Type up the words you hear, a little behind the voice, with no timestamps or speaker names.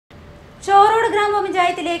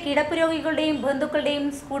ഗ്രാമപഞ്ചായത്തിലെ കിടപ്പുരോഗികളുടെയും ബന്ധുക്കളുടെയും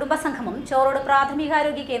കുടുംബസംഗമം ചോറോട്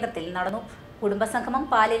പ്രാഥമികാരോഗ്യ കേന്ദ്രത്തിൽ നടന്നു. കുടുംബസംഗമം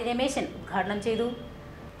പാലേരി രമേശൻ ഉദ്ഘാടനം ചെയ്തു.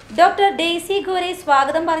 ഡോക്ടർ ഡെയ്സി ഗോരെ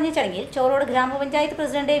സ്വാഗതം പറഞ്ഞ ചടങ്ങിൽ ചോറോട് ഗ്രാമപഞ്ചായത്ത്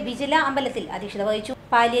പ്രസിഡന്റ് വിജില അമ്പലത്തിൽ അധ്യക്ഷത വഹിച്ചു.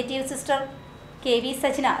 Palliative sister KV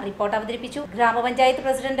Sajna report അവതരിപ്പിച്ചു. ഗ്രാമപഞ്ചായത്ത്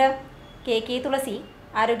പ്രസിഡന്റ് KK തുളസി,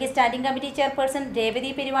 ആരോഗ്യ സ്റ്റാൻഡിംഗ് കമ്മിറ്റി ചെയർപേഴ്സൺ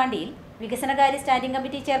രേവതി പെരുവാണ്ടിയിൽ, വികസനകാര്യ standing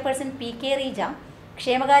committee chairperson PK Reeja,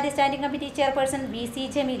 ക്ഷേമകാര്യ standing committee chairperson VC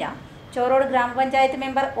Jameela, ചോറോട് ഗ്രാമപഞ്ചായത്ത്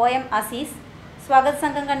മെമ്പർ OM അസീസ്, സ്വാഗത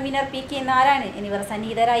സംഘം കൺവീനർ PK നാരായണൻ എന്നിവർ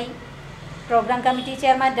സന്നിഹിതരായി. പ്രോഗ്രാം കമ്മിറ്റി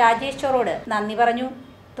ചെയർമാൻ രാജേഷ് ചോറോട് നന്ദി പറഞ്ഞു.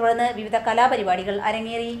 തുടർന്ന് വിവിധ കലാപരിപാടികൾ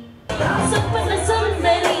അരങ്ങേറി.